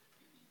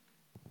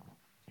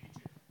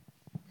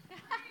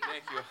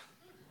you.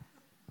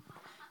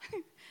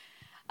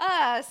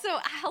 So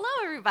hello,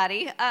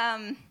 everybody.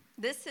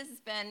 This has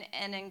been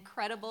an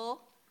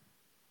incredible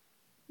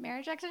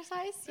marriage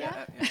exercise.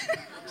 Yeah.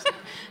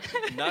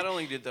 Not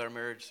only did our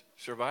marriage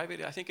survive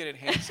it, I think it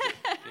enhanced it.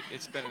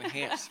 It's been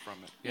enhanced from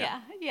it.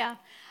 Yeah.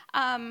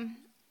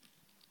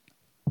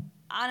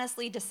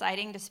 Honestly,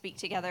 deciding to speak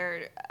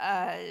together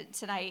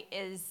tonight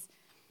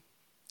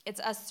it's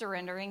us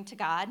surrendering to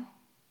God.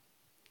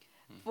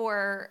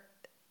 For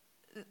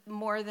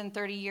more than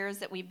 30 years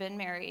that we've been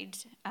married,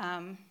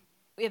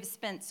 we have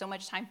spent so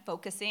much time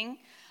focusing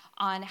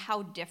on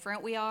how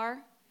different we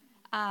are,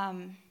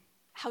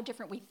 how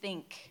different we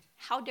think,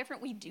 how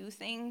different we do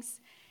things,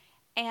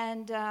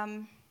 and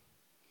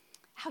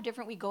how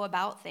different we go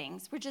about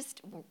things.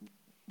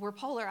 We're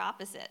polar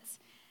opposites.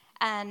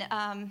 And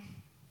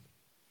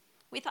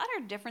we thought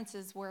our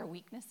differences were a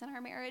weakness in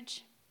our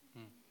marriage,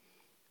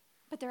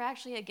 but they're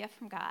actually a gift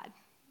from God.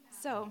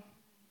 So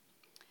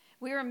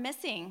we were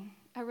missing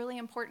a really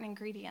important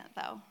ingredient,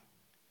 though: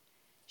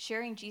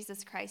 sharing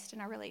Jesus Christ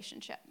in our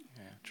relationship.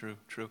 Yeah,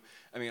 true.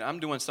 I mean, I'm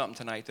doing something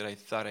tonight that I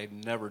thought I'd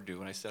never do,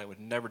 and I said I would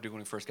never do when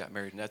we first got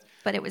married. And that's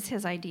But it was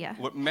his idea.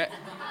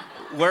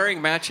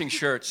 Wearing matching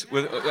shirts.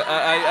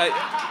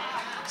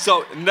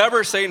 So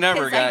never say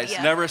never, His guys.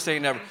 idea. Never say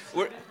never.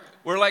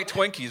 We're like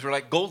Twinkies. We're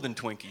like golden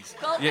Twinkies.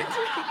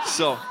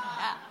 So.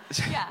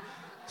 Yeah.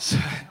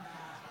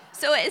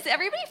 So is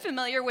everybody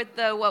familiar with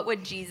the What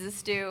Would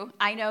Jesus Do?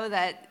 I know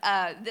that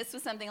this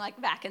was something like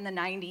back in the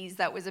 90s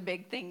that was a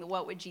big thing, the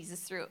What Would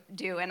Jesus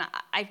Do? And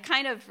I've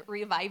kind of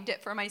revived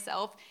it for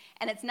myself.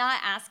 And it's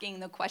not asking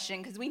the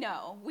question, because we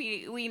know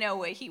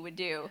what he would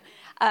do.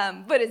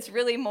 But it's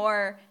really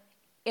more,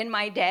 in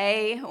my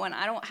day, when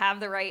I don't have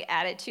the right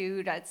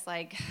attitude, it's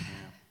like,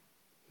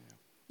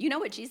 you know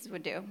what Jesus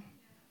would do.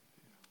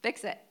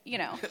 Fix it,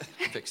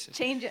 Fix it.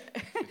 Change it.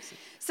 Fix it.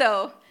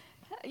 So,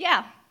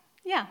 yeah.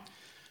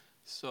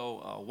 So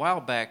a while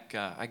back,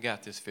 I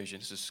got this vision.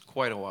 This is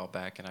quite a while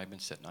back, and I've been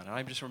sitting on it.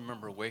 I just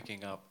remember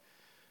waking up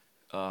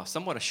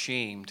somewhat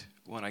ashamed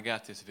when I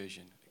got this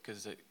vision,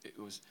 because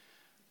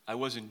I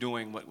wasn't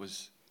doing what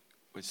was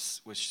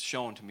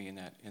shown to me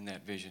in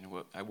that vision.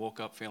 I woke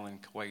up feeling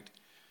quite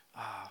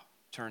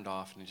turned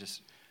off, and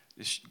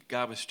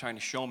God was trying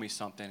to show me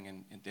something,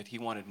 and that He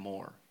wanted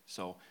more.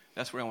 So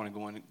that's where I want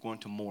to go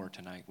into more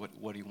tonight.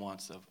 What He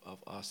wants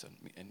of us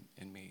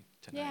and me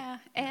tonight.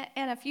 Yeah,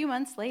 and a few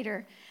months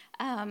later,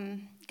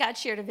 God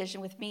shared a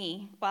vision with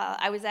me while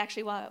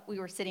we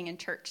were sitting in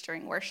church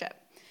during worship.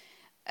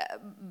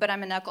 But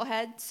I'm a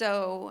knucklehead,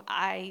 so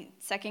I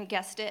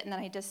second-guessed it, and then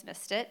I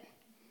dismissed it.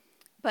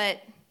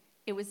 But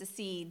it was a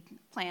seed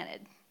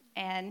planted,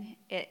 and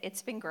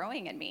it's been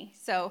growing in me.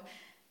 So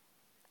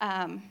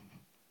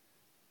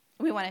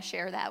we want to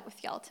share that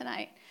with y'all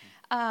tonight.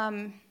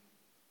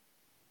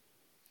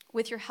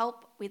 With your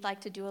help, we'd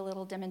like to do a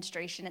little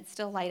demonstration. It's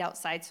still light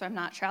outside, so I'm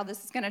not sure how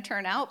this is going to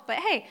turn out. But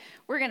hey,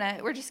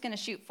 we're just going to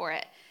shoot for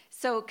it.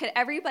 So could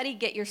everybody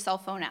get your cell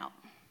phone out?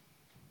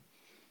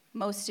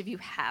 Most of you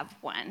have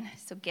one,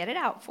 so get it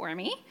out for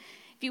me,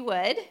 if you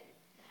would.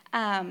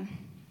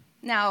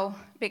 Now,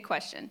 big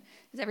question.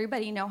 Does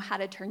everybody know how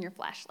to turn your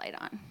flashlight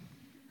on?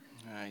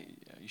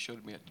 You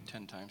showed me it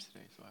 10 times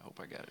today, so I hope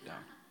I got it down.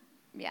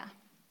 Yeah,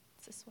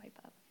 it's a swipe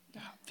up.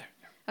 Yeah. There.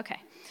 Okay.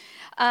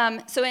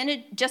 So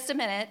in just a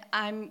minute,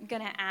 I'm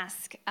going to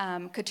ask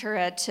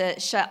Katura to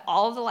shut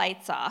all the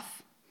lights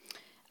off.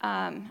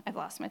 I've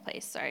lost my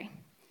place, sorry.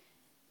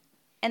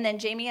 And then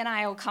Jamie and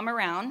I will come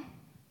around,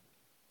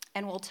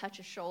 and we'll touch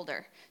a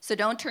shoulder. So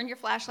don't turn your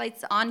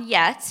flashlights on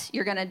yet.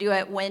 You're going to do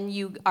it when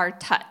you are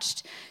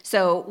touched.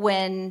 So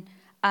when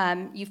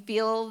you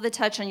feel the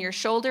touch on your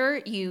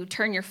shoulder, you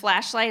turn your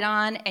flashlight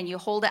on, and you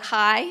hold it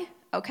high,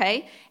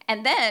 okay?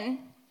 And then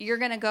you're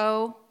going to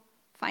go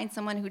find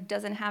someone who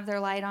doesn't have their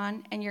light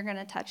on, and you're going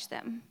to touch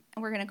them.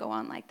 And we're going to go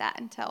on like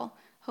that until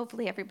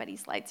hopefully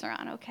everybody's lights are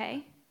on,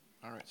 okay?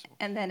 All right. So.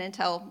 And then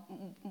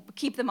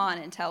keep them on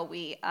until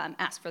we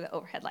ask for the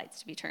overhead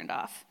lights to be turned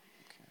off.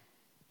 Okay.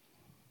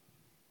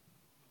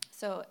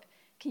 So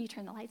can you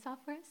turn the lights off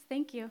for us?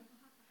 Thank you.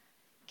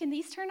 Can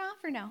these turn off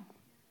or no?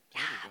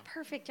 Yeah,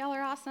 perfect. Y'all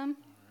are awesome.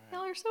 Right.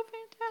 Y'all are so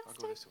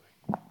fantastic. I'll go this way.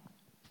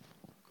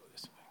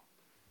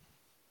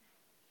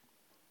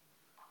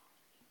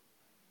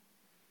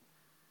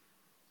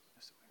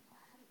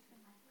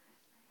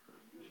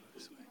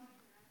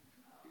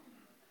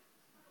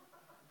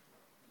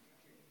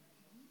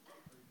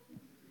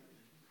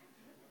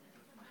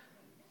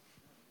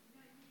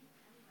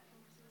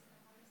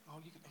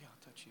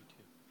 I'll touch you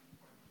too.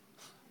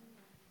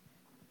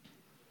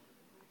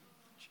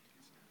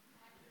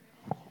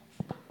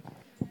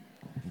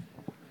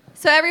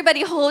 So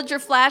everybody hold your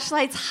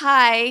flashlights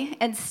high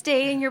and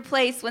stay in your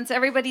place once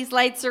everybody's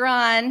lights are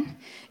on.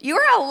 You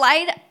are a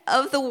light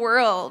of the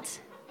world.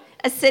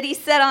 A city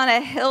set on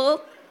a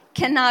hill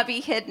cannot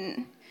be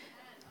hidden.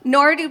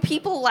 Nor do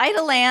people light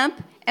a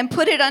lamp and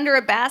put it under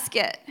a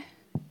basket,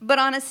 but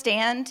on a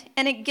stand,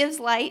 and it gives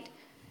light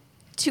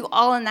to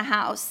all in the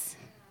house.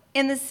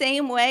 In the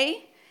same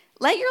way,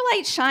 let your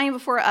light shine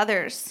before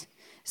others,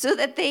 so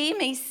that they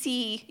may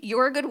see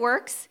your good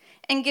works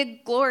and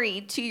give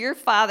glory to your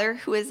Father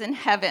who is in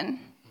heaven.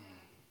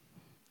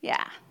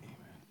 Yeah.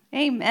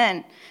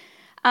 Amen.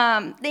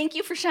 Thank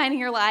you for shining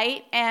your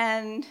light,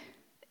 and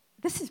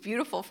this is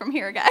beautiful from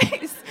here, guys.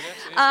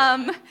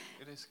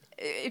 It is.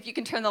 If you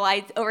can turn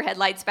the overhead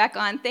lights back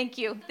on. Thank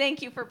you.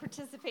 Thank you for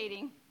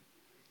participating.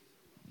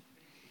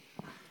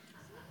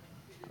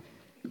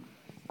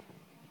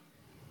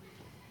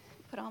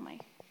 Put all my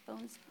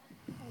phones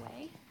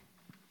away.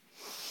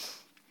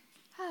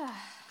 Had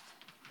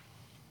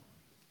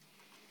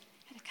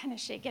to kind of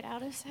shake it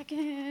out a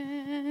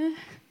second.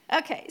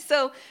 Okay,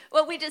 so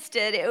what we just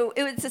did,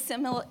 it was a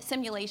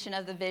simulation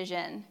of the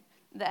vision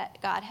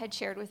that God had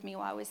shared with me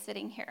while I was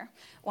sitting here.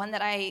 One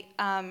that I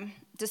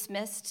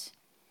dismissed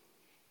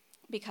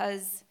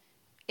because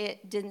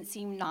it didn't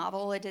seem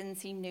novel, it didn't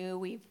seem new.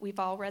 We've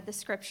all read the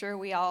scripture,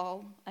 we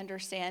all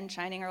understand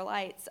shining our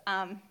lights,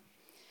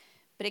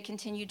 but it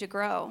continued to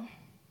grow.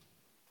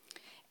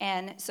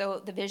 And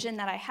so the vision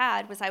that I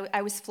had was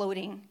I was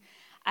floating.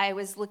 I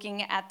was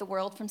looking at the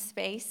world from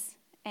space,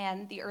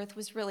 and the earth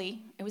was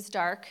it was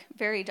dark,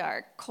 very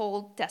dark,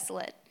 cold,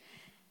 desolate.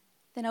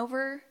 Then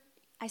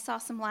I saw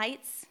some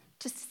lights,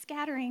 just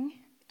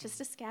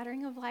a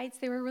scattering of lights.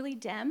 They were really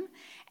dim.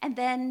 And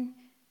then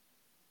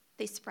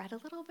they spread a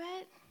little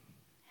bit,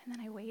 and then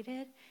I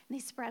waited, and they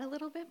spread a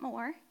little bit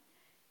more,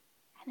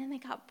 and then they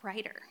got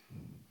brighter.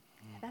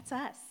 That's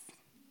us.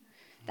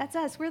 That's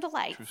us. We're the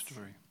lights. True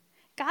story.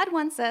 God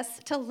wants us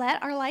to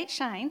let our light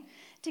shine,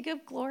 to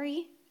give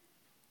glory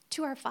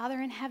to our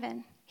Father in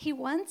heaven. He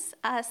wants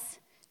us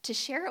to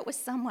share it with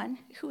someone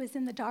who is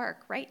in the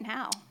dark right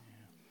now.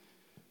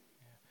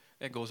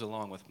 That goes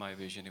along with my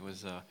vision. It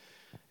was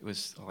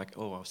like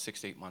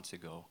 6 to 8 months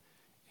ago,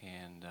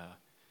 and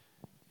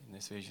in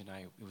this vision,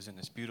 it was in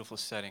this beautiful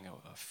setting,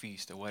 a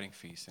feast, a wedding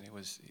feast, and it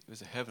was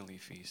a heavenly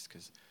feast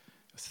because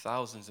it was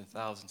thousands and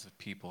thousands of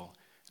people.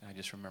 And I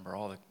just remember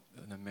all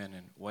the men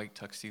in white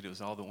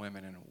tuxedos, all the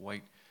women in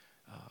white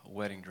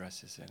wedding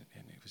dresses, and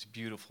it was a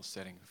beautiful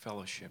setting,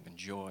 fellowship and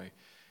joy.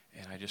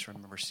 And I just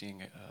remember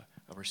seeing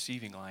a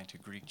receiving line to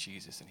greet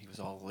Jesus, and he was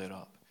all lit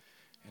up.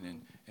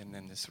 And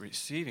then this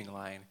receiving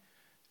line,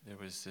 there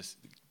was this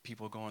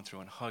people going through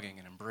and hugging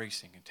and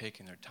embracing and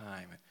taking their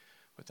time.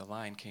 But the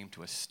line came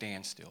to a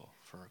standstill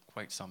for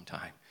quite some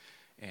time.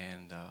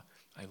 And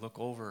I look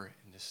over,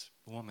 and this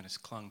woman has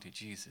clung to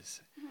Jesus,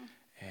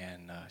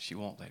 and she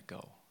won't let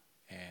go.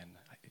 And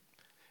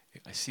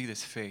I see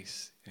this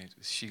face, and it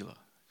was Sheila.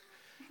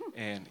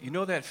 And you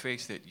know that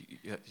face that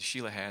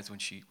Sheila has when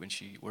she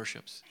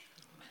worships?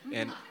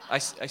 And I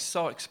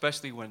saw it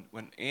especially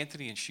when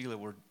Anthony and Sheila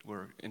we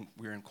were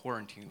in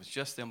quarantine. It was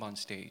just them on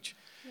stage.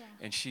 Yeah.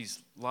 And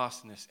she's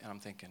lost in this, and I'm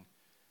thinking,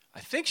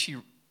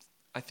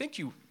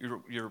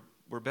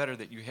 we're better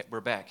that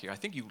we're back here. I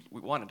think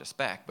we wanted us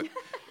back, but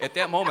at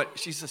that moment,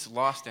 she's just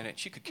lost in it.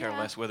 She could care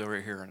less whether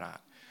we're here or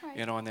not, right.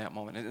 In that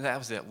moment. And that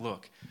was that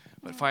look.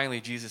 But finally,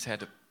 Jesus had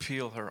to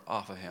peel her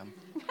off of him.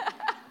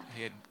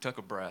 He took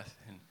a breath,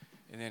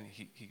 and then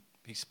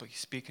he's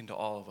speaking to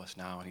all of us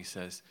now, and he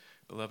says,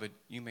 "Beloved,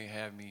 you may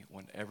have me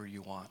whenever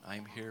you want.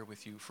 I'm here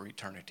with you for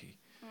eternity.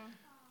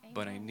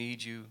 But I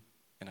need you,"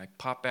 and I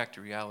pop back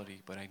to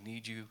reality, but I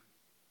need you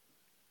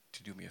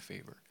to do me a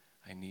favor.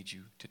 I need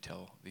you to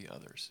tell the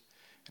others.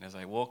 And as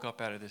I woke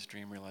up out of this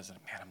dream, realizing,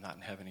 man, I'm not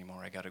in heaven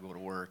anymore. I got to go to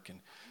work. And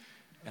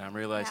I'm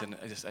realizing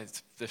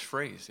it's this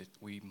phrase,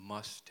 we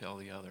must tell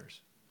the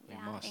others. We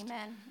must.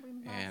 Amen. We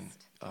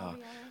must tell the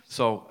others.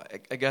 So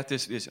I got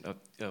this vision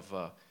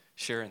of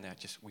sharing that.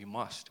 Just we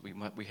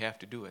have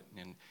to do it.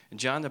 And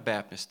John the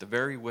Baptist, the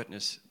very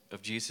witness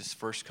of Jesus'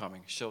 first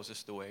coming, shows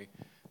us the way,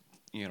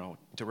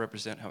 to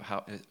represent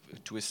how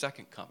to his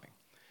second coming.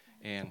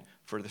 And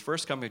for the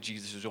first coming of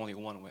Jesus, there's only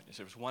one witness.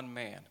 There was one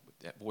man with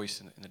that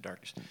voice in the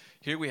darkness.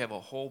 Here we have a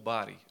whole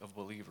body of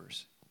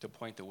believers to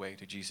point the way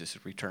to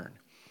Jesus' return.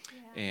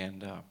 Yeah.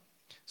 And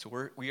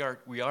so we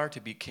are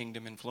to be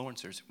kingdom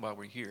influencers while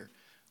we're here.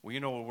 We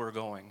know where we're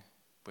going,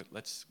 but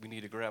we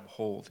need to grab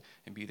hold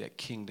and be that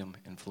kingdom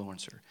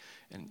influencer.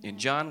 And in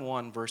John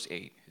 1, verse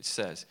 8, it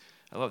says,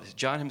 I love this,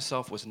 John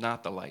himself was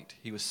not the light.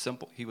 He was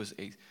simple. He was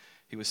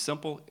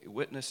simple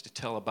witness to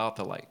tell about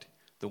the light,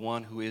 the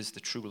one who is the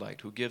true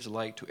light, who gives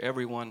light to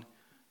everyone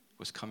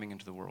who is coming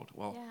into the world.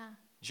 Well,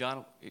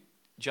 John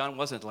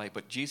wasn't the light,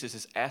 but Jesus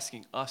is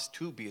asking us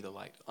to be the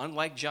light.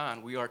 Unlike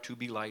John, we are to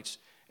be lights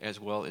as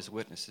well as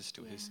witnesses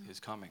to his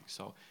coming.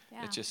 So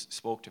it just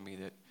spoke to me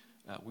that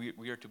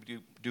we are to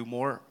do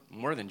more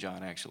than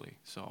John, actually.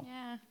 So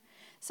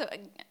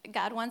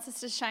God wants us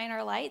to shine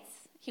our lights.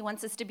 He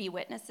wants us to be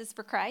witnesses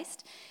for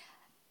Christ.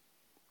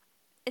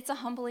 It's a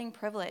humbling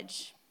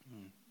privilege.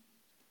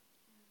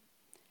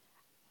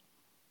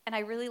 And I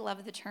really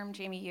love the term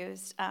Jamie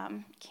used,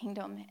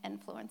 kingdom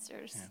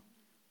influencers.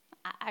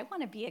 Yeah. I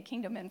want to be a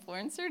kingdom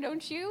influencer,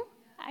 don't you?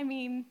 I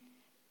mean,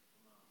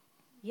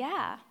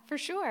 yeah, for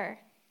sure.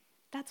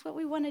 That's what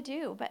we want to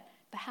do, but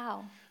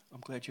how? I'm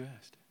glad you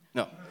asked.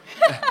 No.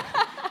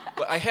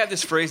 But I have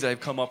this phrase that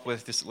I've come up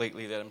with this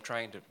lately that I'm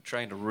trying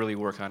to really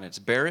work on. It's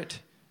bear it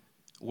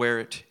wear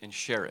it, and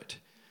share it.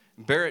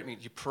 Bear it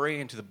means you pray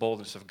into the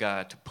boldness of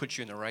God to put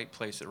you in the right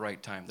place at the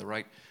right time,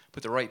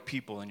 put the right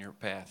people in your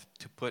path.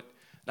 To put,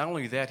 not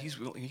only that, he's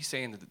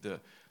saying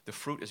that the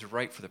fruit is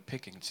ripe for the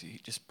picking. So he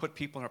just put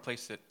people in our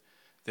place that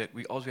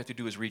all we have to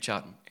do is reach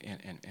out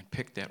and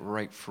pick that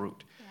ripe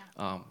fruit.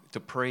 Yeah. To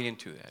pray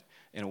into that.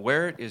 And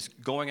where it is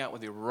going out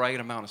with the right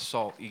amount of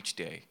salt each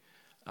day.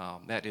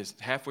 That is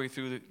halfway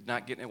through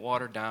not getting it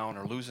watered down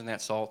or losing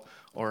that salt,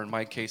 or in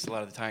my case, a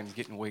lot of the times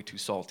getting way too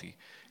salty.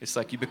 It's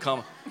like you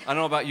become, I don't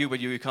know about you, but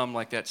you become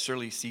like that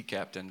surly sea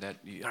captain that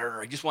you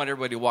just want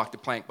everybody to walk the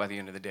plank by the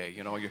end of the day.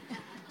 You know,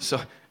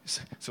 so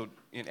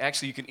and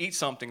actually you can eat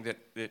something that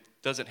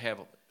doesn't have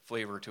a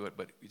flavor to it,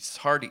 but it's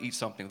hard to eat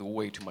something with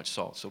way too much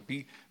salt. So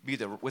be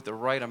with the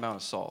right amount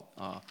of salt.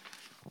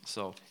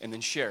 And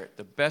then share it.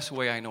 The best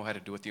way I know how to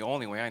do it, the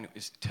only way I know,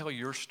 is tell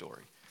your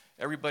story.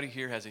 Everybody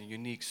here has a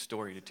unique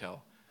story to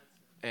tell.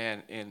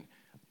 And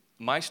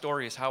my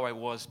story is how I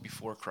was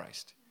before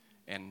Christ,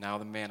 and now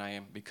the man I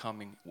am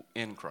becoming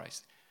in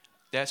Christ.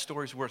 That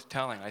story is worth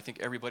telling. I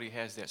think everybody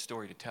has that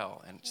story to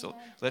tell. And so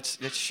let's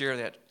share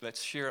that.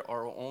 Let's share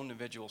our own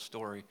individual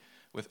story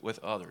with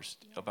others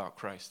about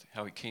Christ,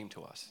 how he came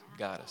to us,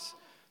 got us.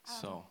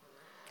 So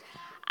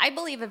I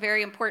believe a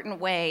very important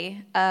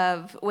way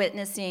of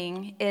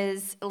witnessing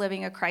is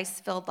living a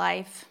Christ-filled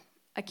life,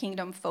 a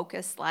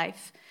kingdom-focused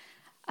life.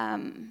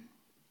 We're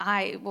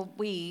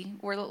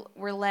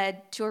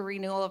led to a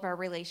renewal of our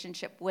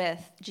relationship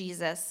with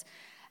Jesus,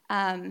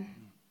 and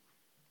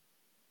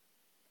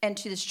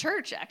to this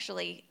church,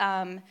 actually,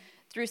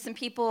 through some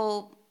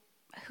people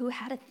who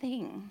had a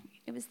thing.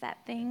 It was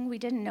that thing. We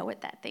didn't know what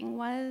that thing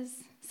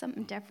was,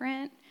 something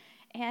different.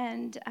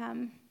 And,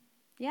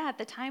 at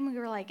the time we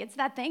were like, it's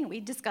that thing. We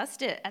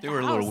discussed it at the house.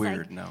 They were a little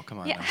weird now. Come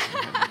on now.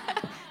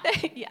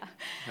 Yeah.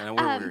 And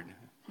we're weird.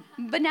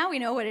 But now we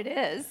know what it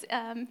is.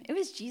 It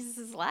was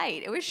Jesus'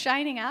 light. It was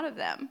shining out of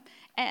them.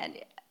 And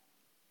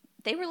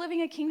they were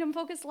living a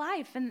kingdom-focused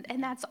life, and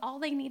that's all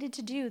they needed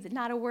to do. That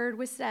not a word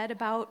was said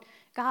about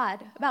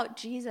God, about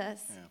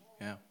Jesus.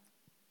 Yeah.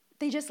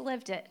 They just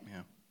lived it.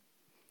 Yeah.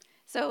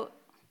 So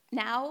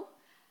now,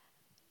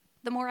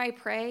 the more I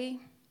pray,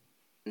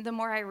 the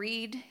more I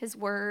read his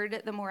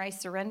word, the more I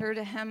surrender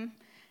to him,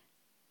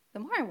 the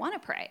more I want to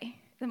pray.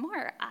 The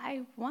more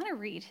I want to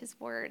read his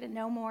word and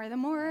know more, the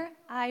more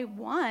I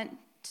want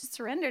to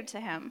surrender to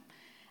him.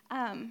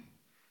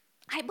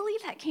 I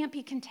believe that can't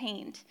be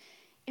contained.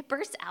 It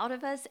bursts out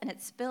of us and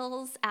it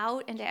spills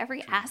out into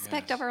every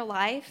aspect of our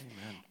life.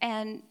 Amen.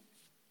 And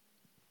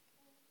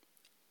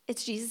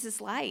it's Jesus'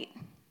 light.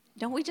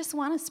 Don't we just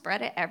want to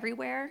spread it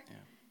everywhere?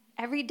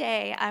 Yeah. Every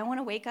day I want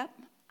to wake up.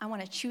 I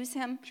want to choose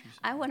him.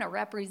 I want to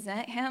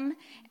represent him.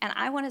 And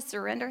I want to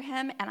surrender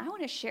him. And I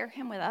want to share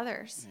him with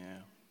others. Yeah.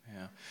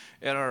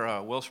 At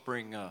our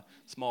Wellspring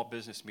small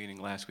business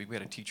meeting last week, we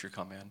had a teacher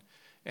come in,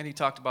 and he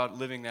talked about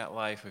living that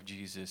life of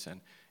Jesus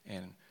and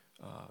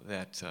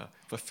that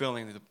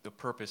fulfilling the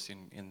purpose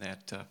in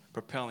that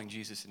propelling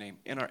Jesus' name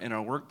in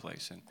our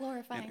workplace and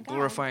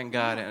glorifying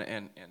God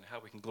and how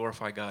we can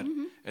glorify God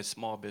as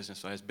small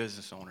business, as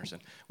business owners.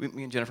 And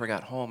me and Jennifer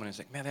got home and it's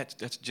like, man, that's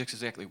just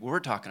exactly what we're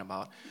talking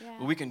about. Yeah.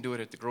 But we can do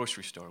it at the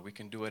grocery store. We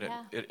can do it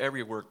at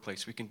every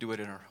workplace. We can do it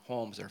in our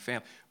homes, our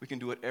family. We can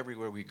do it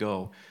everywhere we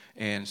go.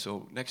 And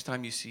so next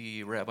time you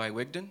see Rabbi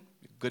Wigden,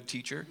 good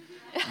teacher,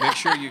 make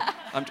sure you.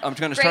 I'm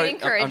trying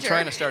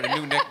to start a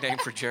new nickname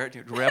for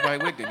Jared, Rabbi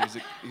Wigden.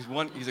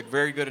 He's a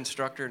very good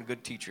instructor and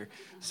good teacher.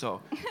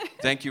 So,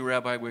 thank you,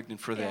 Rabbi Wigden,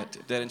 for that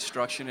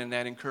instruction and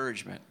that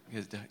encouragement.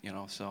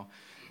 So.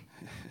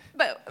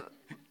 But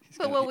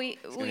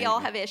we all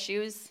have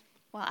issues.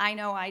 Well, I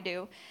know I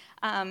do.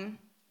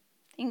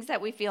 Things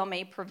that we feel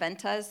may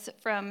prevent us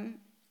from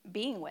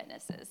being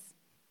witnesses.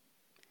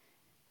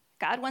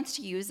 God wants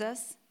to use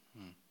us,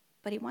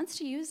 but he wants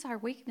to use our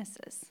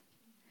weaknesses.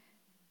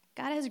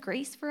 God has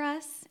grace for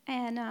us,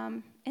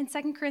 and in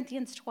 2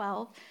 Corinthians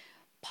 12,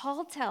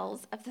 Paul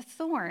tells of the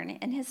thorn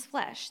in his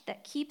flesh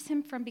that keeps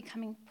him from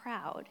becoming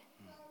proud.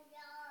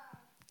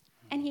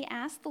 And he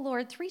asked the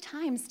Lord 3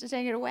 times to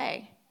take it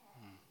away.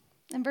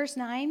 In verse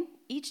 9,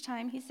 each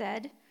time he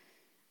said,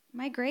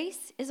 "My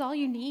grace is all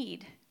you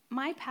need.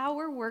 My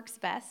power works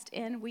best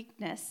in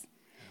weakness."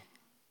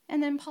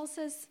 And then Paul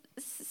says,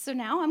 so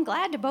now I'm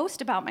glad to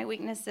boast about my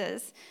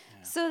weaknesses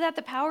so that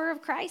the power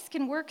of Christ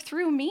can work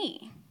through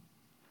me.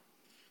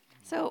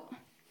 So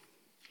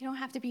you don't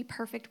have to be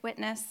perfect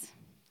witness.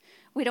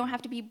 We don't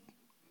have to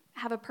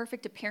have a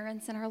perfect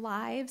appearance in our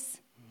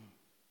lives.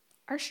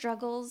 Our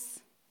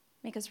struggles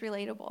make us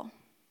relatable.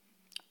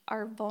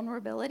 Our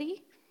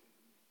vulnerability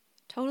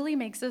totally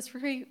makes us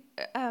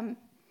relatable.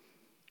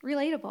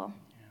 Yeah.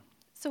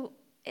 So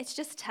it's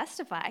just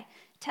testify.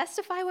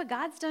 Testify what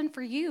God's done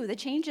for you, the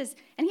changes.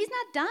 And he's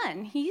not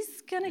done.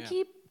 He's going to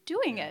keep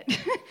doing it.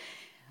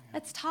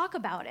 Let's talk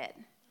about it.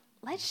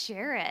 Let's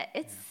share it.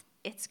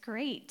 It's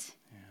great.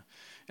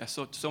 Yeah,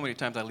 so many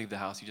times I leave the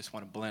house, you just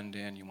want to blend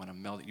in, you want to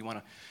meld it, you want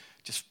to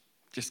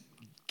just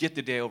get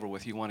the day over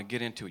with, you want to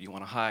get into it, you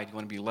want to hide, you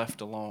want to be left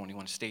alone, you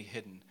want to stay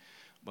hidden.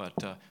 But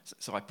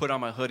so I put on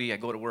my hoodie, I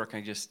go to work,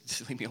 and I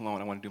just leave me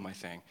alone. I want to do my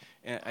thing.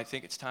 And I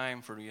think it's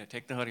time for me to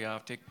take the hoodie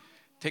off,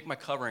 take my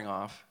covering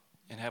off,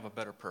 and have a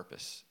better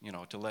purpose,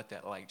 to let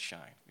that light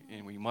shine.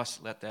 And we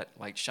must let that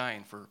light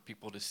shine for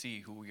people to see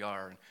who we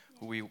are and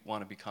who we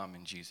want to become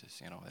in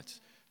Jesus.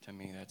 That's, to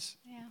me, that's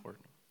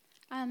important.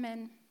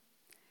 And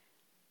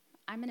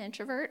I'm an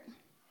introvert.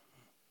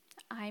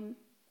 I'm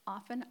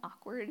often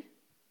awkward.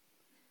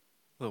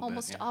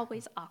 Almost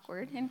always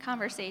awkward in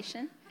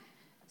conversation.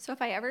 So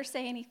if I ever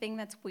say anything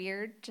that's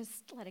weird,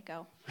 just let it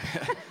go.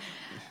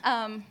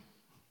 I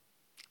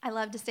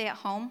love to stay at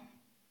home.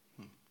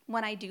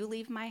 When I do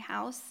leave my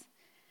house,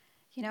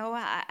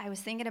 I was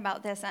thinking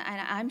about this,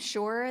 and I'm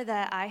sure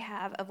that I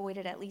have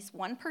avoided at least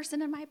one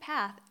person in my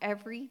path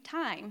every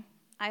time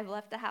I've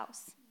left the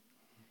house.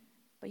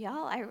 But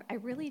y'all, I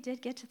really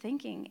did get to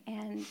thinking,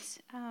 and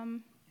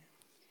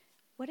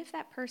what if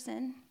that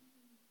person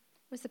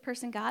was the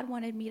person God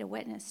wanted me to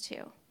witness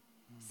to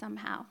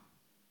somehow?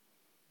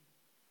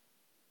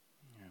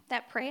 Yeah.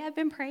 That prayer I've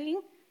been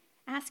praying,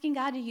 asking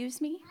God to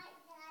use me,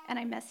 and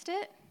I missed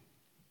it.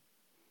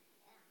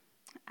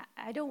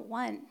 I don't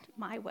want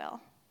my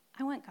will.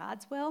 I want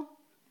God's will.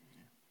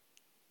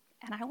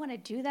 And I want to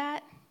do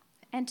that.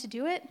 And to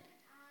do it,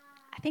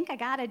 I think I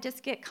got to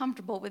just get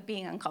comfortable with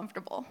being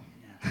uncomfortable.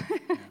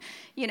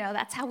 Yeah.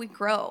 That's how we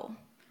grow.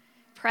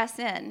 Press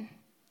in.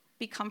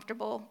 Be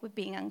comfortable with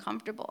being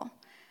uncomfortable.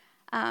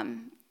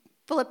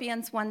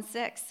 Philippians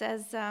 1:6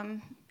 says,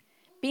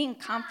 being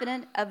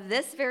confident of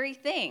this very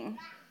thing,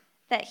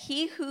 that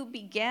he who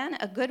began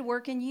a good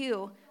work in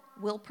you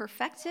will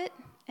perfect it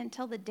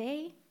until the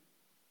day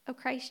of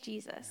Christ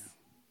Jesus.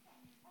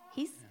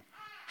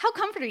 How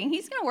comforting.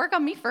 He's going to work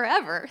on me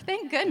forever.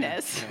 Thank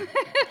goodness.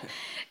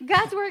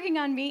 God's working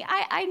on me.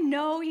 I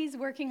know he's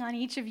working on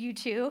each of you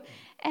too.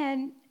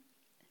 And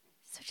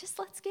so just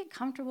let's get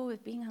comfortable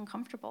with being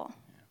uncomfortable.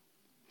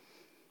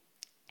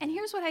 And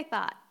here's what I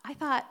thought.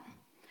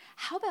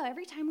 How about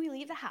every time we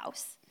leave the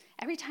house,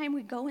 every time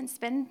we go and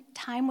spend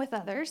time with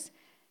others,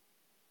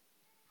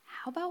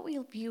 how about we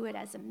view it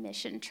as a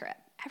mission trip?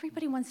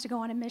 Everybody wants to go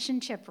on a mission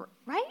trip,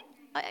 right?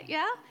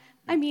 Yeah?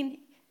 I mean,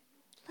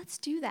 let's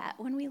do that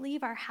when we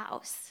leave our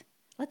house.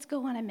 Let's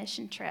go on a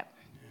mission trip.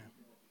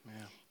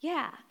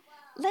 Yeah.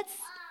 Let's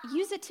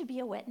use it to be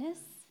a witness,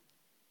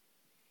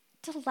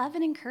 to love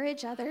and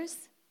encourage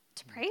others,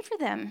 to pray for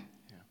them,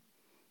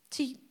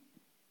 to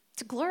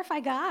glorify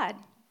God.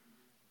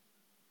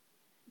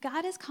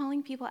 God is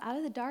calling people out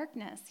of the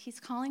darkness. He's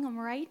calling them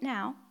right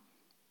now.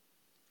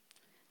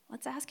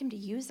 Let's ask him to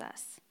use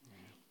us.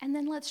 And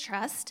then let's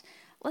trust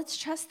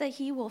that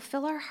he will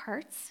fill our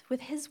hearts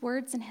with his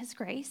words and his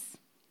grace.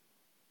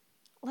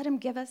 Let him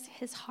give us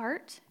his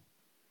heart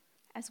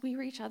as we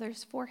reach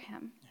others for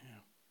him.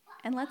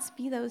 And let's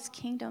be those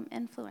kingdom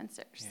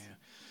influencers.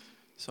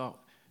 So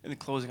in the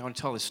closing, I want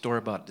to tell this story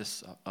about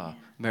this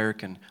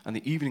American. On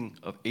the evening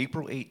of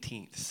April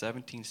 18th,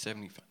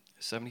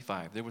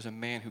 1775, there was a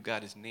man who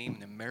got his name in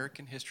the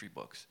American history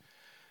books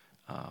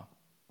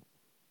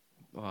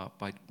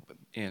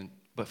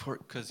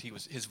because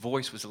his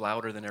voice was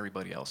louder than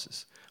everybody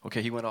else's.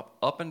 Okay, he went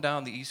up and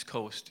down the East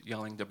Coast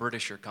yelling, "The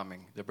British are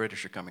coming, the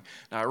British are coming."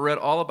 Now, I read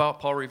all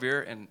about Paul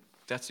Revere, and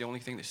that's the only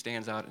thing that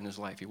stands out in his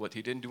life.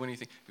 He didn't do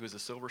anything. He was a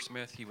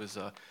silversmith. He was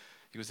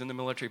in the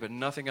military, but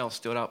nothing else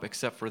stood out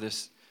except for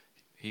this.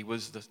 He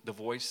was the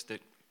voice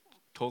that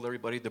told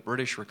everybody the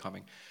British were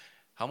coming.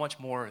 How much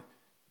more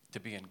to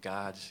be in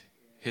God's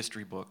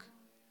history book,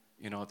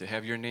 to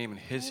have your name in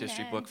his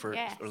history book for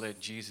that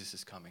Jesus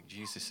is coming.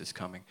 Jesus is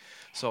coming.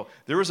 So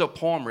there was a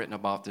poem written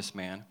about this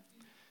man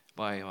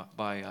by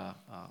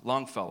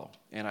Longfellow,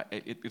 and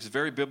it was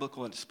very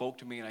biblical, and it spoke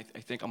to me, and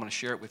I think I'm going to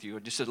share it with you,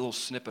 just a little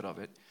snippet of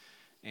it.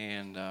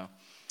 And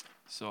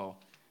so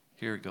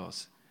here it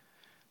goes.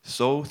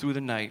 So through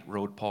the night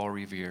rode Paul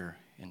Revere,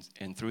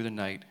 and through the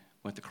night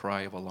went the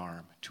cry of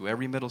alarm to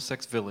every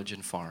Middlesex village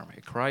and farm,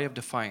 a cry of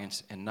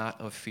defiance and not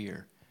of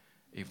fear,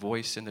 a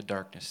voice in the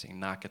darkness, a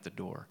knock at the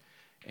door,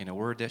 and a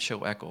word that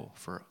shall echo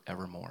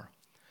forevermore.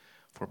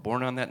 For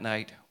born on that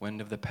night, wind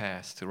of the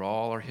past, through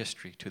all our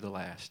history to the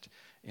last,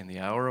 in the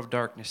hour of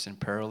darkness and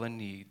peril and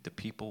need, the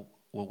people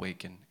will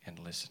waken and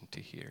listen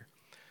to hear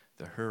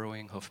the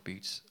hurrying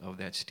hoofbeats of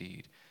that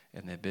steed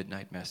and the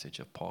midnight message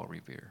of Paul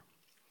Revere.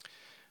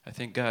 I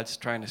think God's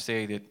trying to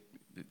say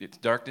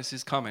that darkness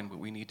is coming, but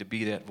we need to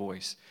be that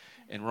voice.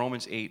 In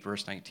Romans 8,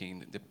 verse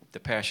 19, the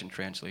Passion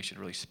Translation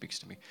really speaks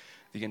to me.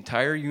 The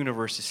entire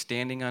universe is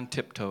standing on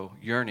tiptoe,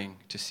 yearning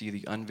to see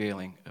the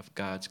unveiling of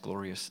God's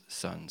glorious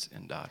sons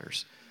and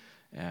daughters.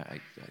 I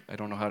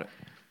don't know how to...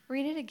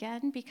 Read it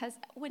again, because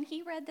when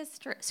he read this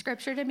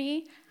scripture to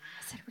me,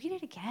 I said, read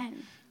it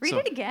again. Read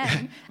it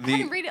again. I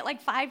had to read it like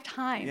 5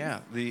 times. Yeah,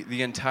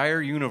 the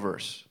entire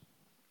universe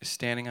is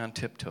standing on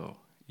tiptoe,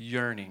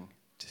 yearning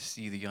to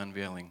see the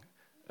unveiling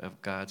of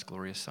God's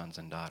glorious sons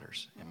and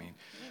daughters. I mean,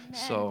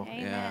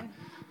 Amen.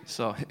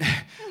 So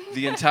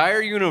the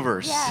entire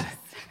universe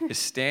is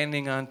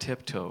standing on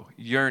tiptoe,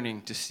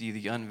 yearning to see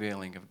the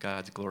unveiling of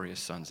God's glorious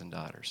sons and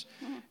daughters.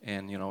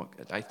 And,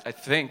 I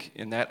think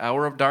in that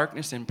hour of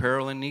darkness and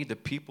peril and need, the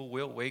people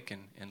will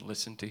waken and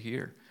listen to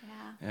hear.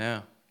 Yeah.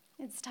 Yeah.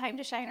 It's time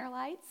to shine our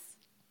lights,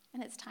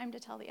 and it's time to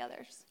tell the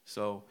others.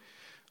 So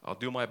I'll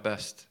do my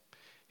best.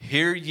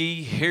 Hear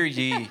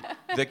ye,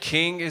 the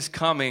King is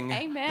coming.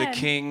 Amen. The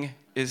King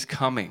is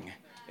coming.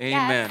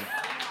 Amen. Yes.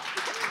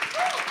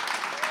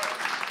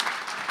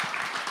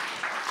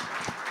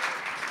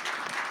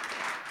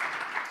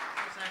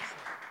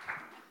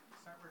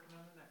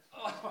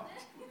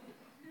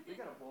 We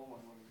got to blow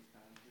one of these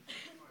times.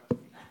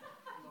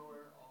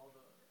 Lower all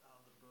the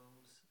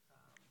booms so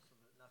that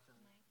nothing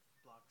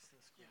blocks the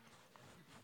screen.